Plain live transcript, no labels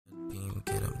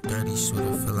money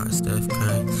shooter, feel like Steph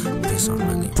Curry. Bitch, I'm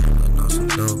really pulling on some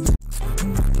dope.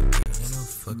 Smoking on the bed in a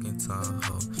fucking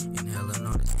Tahoe. Inhaling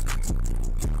all this toxic, you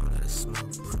know that it's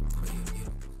smoke real quick.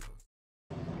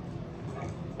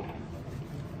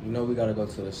 You know we gotta go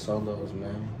to the solos,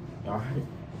 man. Alright?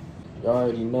 Y'all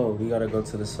already know we gotta go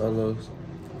to the solos.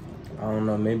 I don't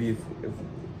know, maybe if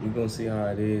we gonna see how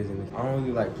it is. And I don't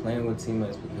really like playing with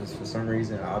teammates because for some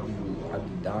reason I be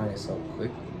dying so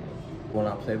quick. When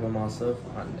I play by myself,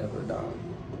 I never die.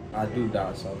 I do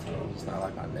die sometimes. It's not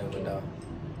like I never die.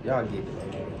 Y'all get it,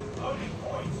 man.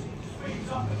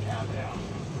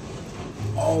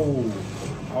 Oh,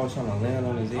 I was trying to land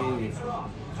on his head.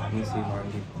 Let me see if I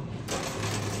can get.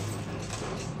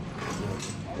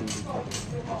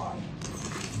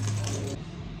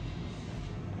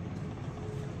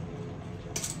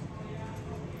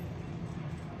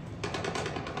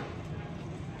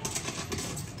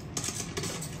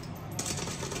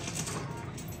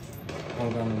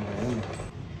 Hold on in my enemy.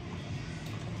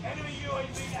 Enemy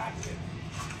UAV active.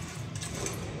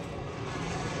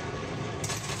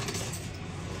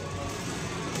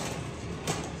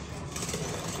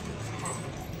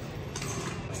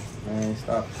 Man,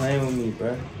 stop playing with me,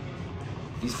 bruh.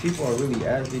 These people are really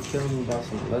actually killing me by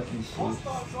some lucky shit.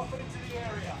 Hostile dropping into the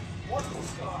area. Watch the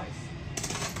skies.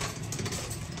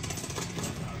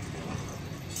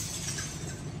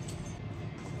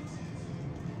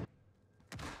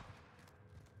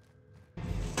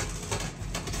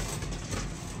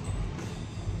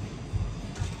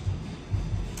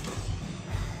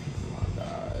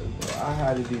 I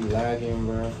had to be lagging,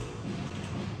 bro.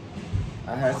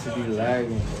 I had to be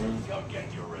lagging, bro.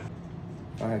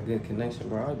 If I had good connection,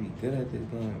 bro, I'd be good at this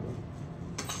game, bro.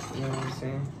 You know what I'm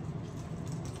saying?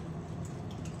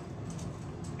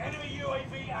 Enemy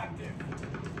UAV active.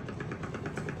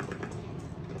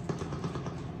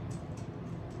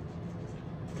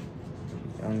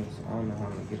 I don't know how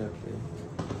I'm gonna get up there.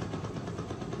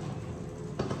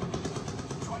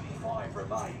 25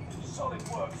 remain. Solid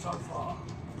work so far.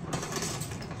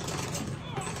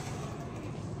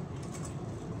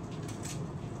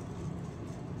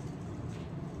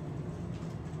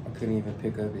 Couldn't even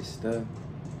pick up his stuff.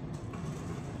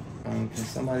 Can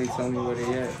somebody tell me where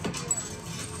they at?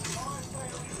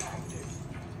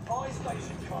 Fire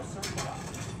station costs are enough.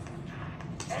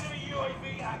 Enemy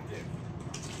UAV active.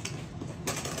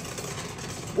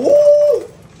 Ooh!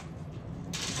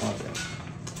 Okay.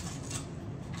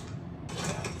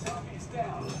 Target is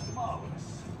down. Marvelous.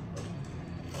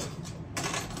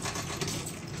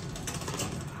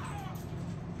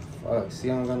 Fuck,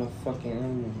 see, I don't got no fucking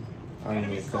ammo. I don't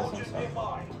Enemy need to cuss, I'm soldiers sorry.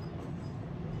 nearby.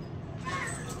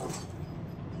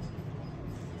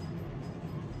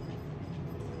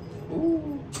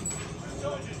 Ooh.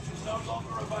 Resurgence is no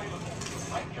longer available.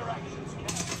 Make your actions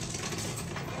count.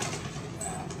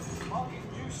 Marking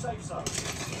new safe zone.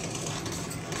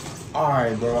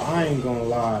 Alright, bro, I ain't gonna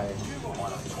lie. You were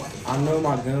one of 20. I know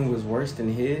my gun was worse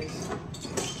than his,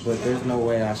 but there's no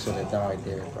way I should have died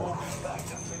there, bro.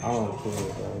 I don't care,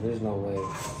 bro. There's no way.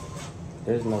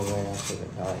 There's no way I should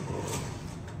have died there.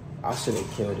 I should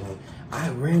have killed him. I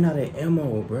ran out of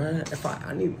ammo, bro. If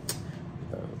I need...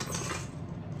 Bro.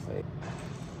 Wait.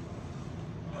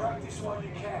 Practice while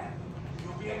you can.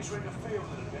 You'll be entering the field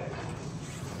in a bit.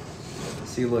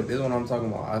 See, look, this is what I'm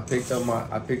talking about. I picked up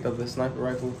the sniper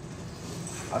rifle.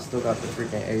 I still got the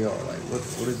freaking AR. Like, what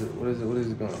is it? What is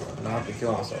it going on? Now I have to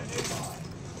kill myself.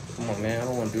 Come on, man. I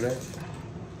don't want to do that.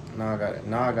 Now I got it.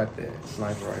 Now I got the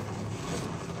sniper rifle.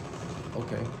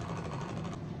 Okay.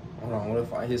 Hold on. What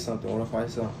if I hit something? What if I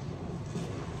hit something?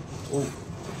 Oh,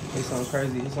 hit something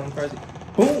crazy. Hit something crazy.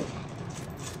 Boom.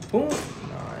 Boom.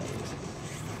 Nice.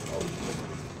 Oh.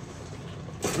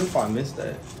 What if I missed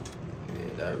that?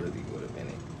 Yeah, that really would have been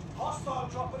it. Hostile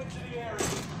dropping into the area.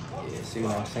 Yeah, see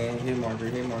what I'm saying? Hit marker,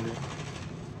 hit marker,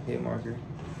 hit marker.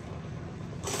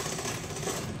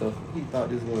 What he thought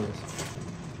this was?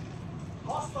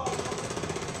 Hostile.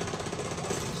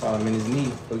 Saw him in his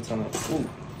knee. What you talking about? Ooh,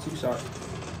 two shot.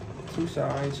 Two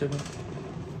shot, I ain't tripping.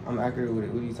 I'm accurate with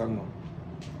it. What are you talking about?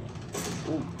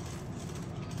 Ooh.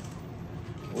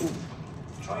 Ooh.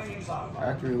 Training's over.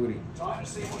 Accurate with it. Time to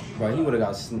see what you Bro, he would have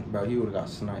got sniped. He would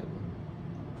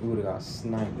have got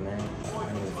sniped, man. I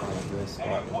need to find a good spot,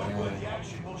 Any point where man. the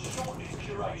action will shorten its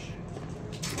duration.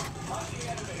 Hunting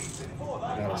enemies before I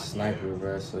they got a hunt sniper, you.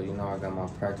 bro, so you know I got my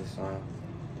practice on.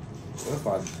 What if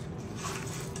I just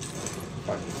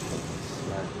fucking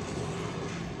snipe?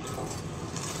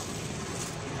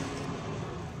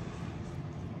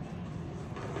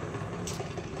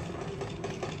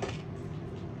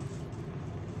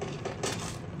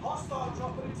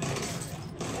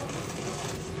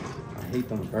 hate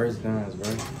them burst guns,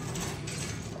 bro.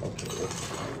 Okay.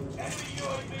 Enemy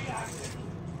UAV active.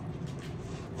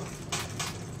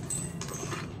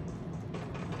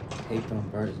 Hate them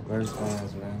burst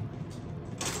guns, man.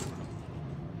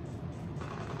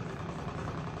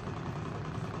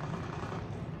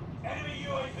 Enemy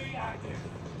UAV active.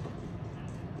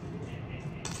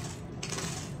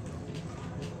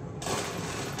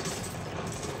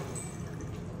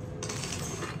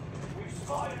 We've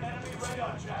spotted an enemy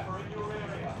radar jammer in your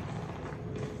area.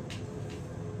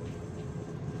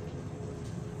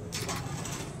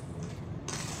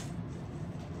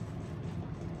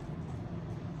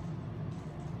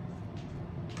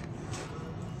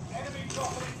 Enemy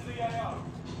dropping into the AO.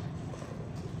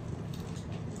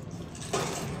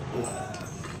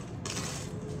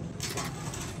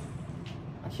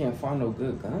 I can't find no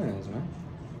good guns, man.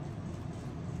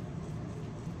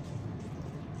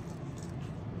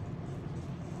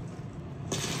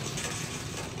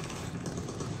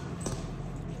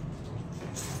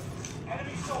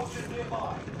 Enemy soldier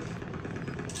nearby.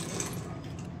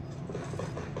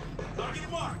 Target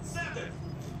marked. 7.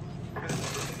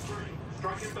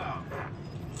 Strike inbound.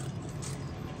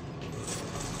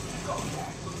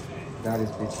 Got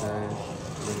his bitch ass.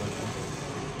 Good looking.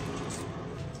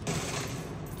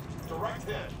 Direct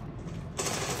hit.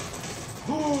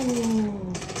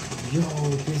 Yo,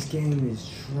 this game is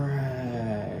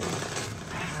trash.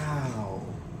 How?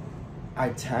 I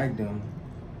tagged him.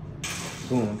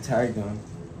 Boom, tagged him.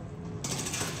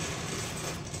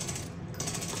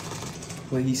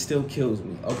 But he still kills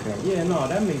me. Okay, yeah, no,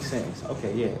 that makes sense.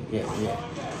 Okay, yeah.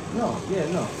 No.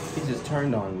 He just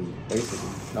turned on me, basically.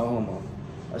 No homo.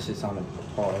 That shit sounded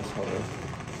pause. Hold on.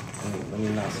 Let me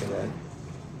not say that.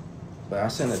 But I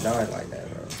shouldn't have died like that,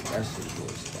 bro. That shit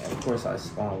was. And of course, I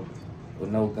spawned with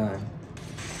no gun.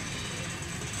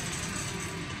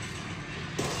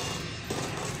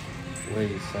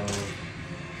 Wait, so.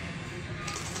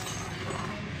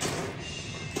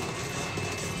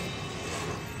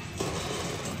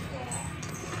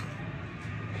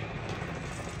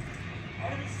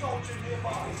 Enemy soldier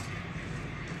nearby.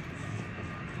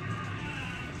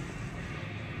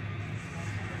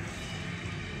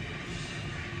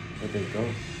 Where'd they go?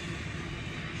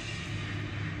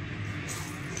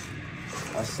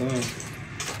 I seen him.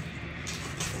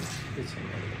 It's him.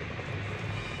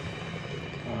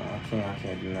 I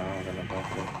can't do that. I'm gonna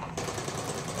back up.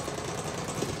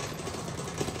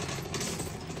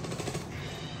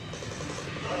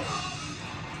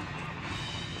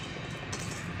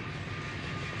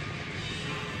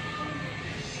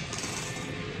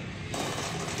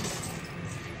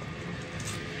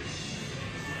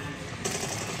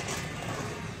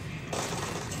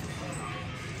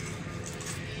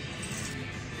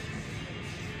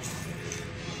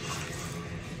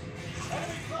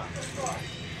 Enemy cluster strike.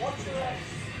 Watch your head.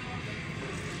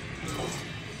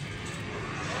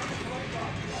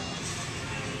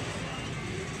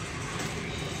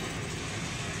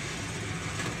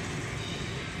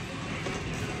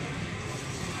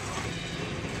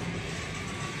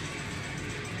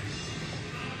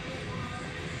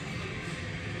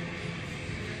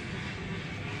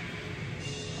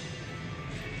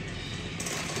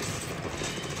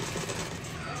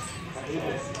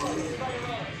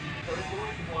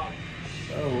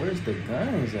 Oh, where's the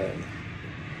guns at?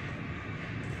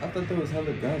 I thought there was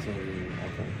hella guns over here.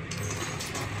 Okay.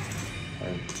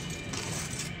 Like,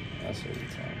 that's what you're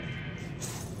telling me.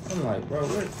 I'm like, bro,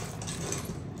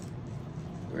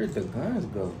 where'd the guns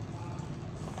go?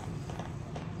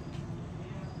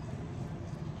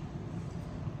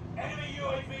 Enemy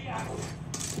UAV active.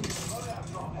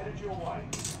 Loadout drop headed your way.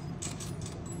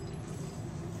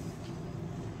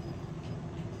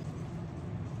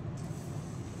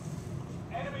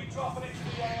 Enemy dropping into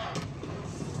the AO.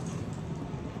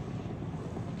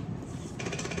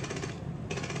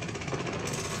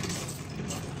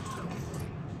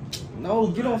 No,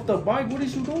 get off the bike. What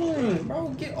is you doing, bro?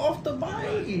 Get off the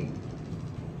bike.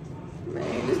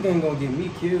 Man, this game gonna get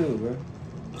me killed, bro.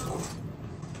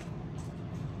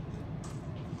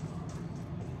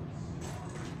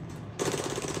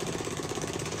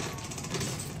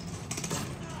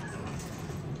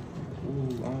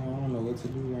 Ooh, I don't know what to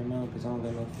do right now because I don't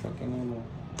got no fucking ammo.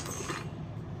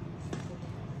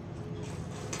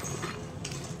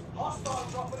 Hostile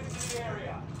dropping into the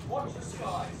area. Watch the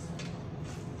skies.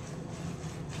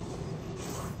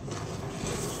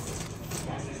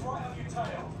 Gas is right on your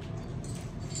tail.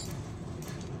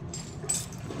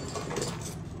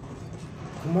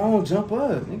 Come on, jump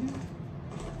up, nigga.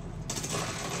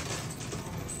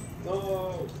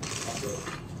 No.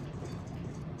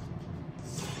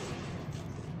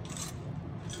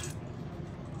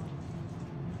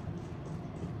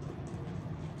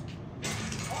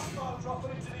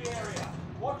 dropping into the area.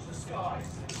 Watch the skies.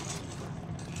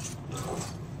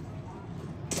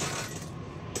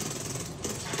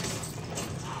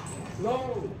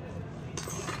 No.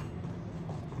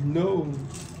 No.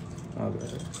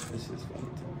 Okay, this is fun.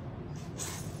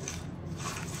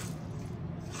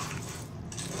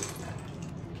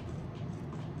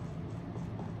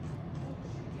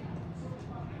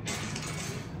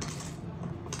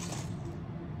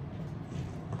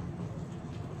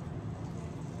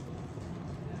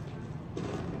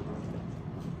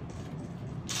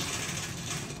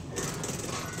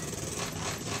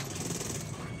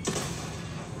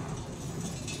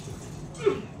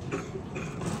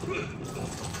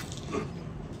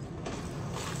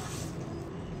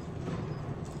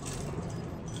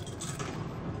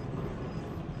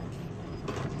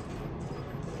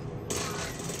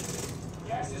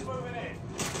 Gas is moving in.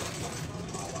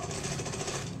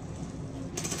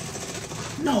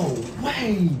 No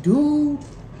way, dude.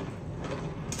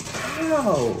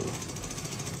 No.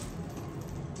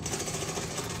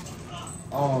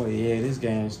 Oh yeah, this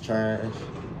game's trash.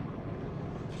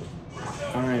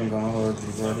 I ain't gonna hold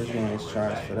you, bro. This game's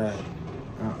trash for that.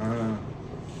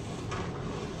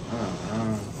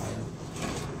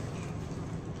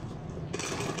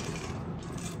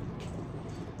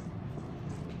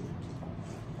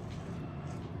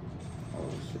 Oh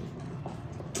shit.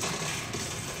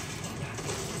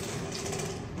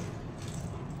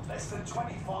 Less than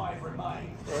 25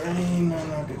 remain. Bro, ain't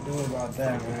nothing I could do about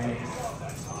that, man.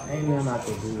 Ain't nothing I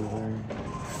could do, man.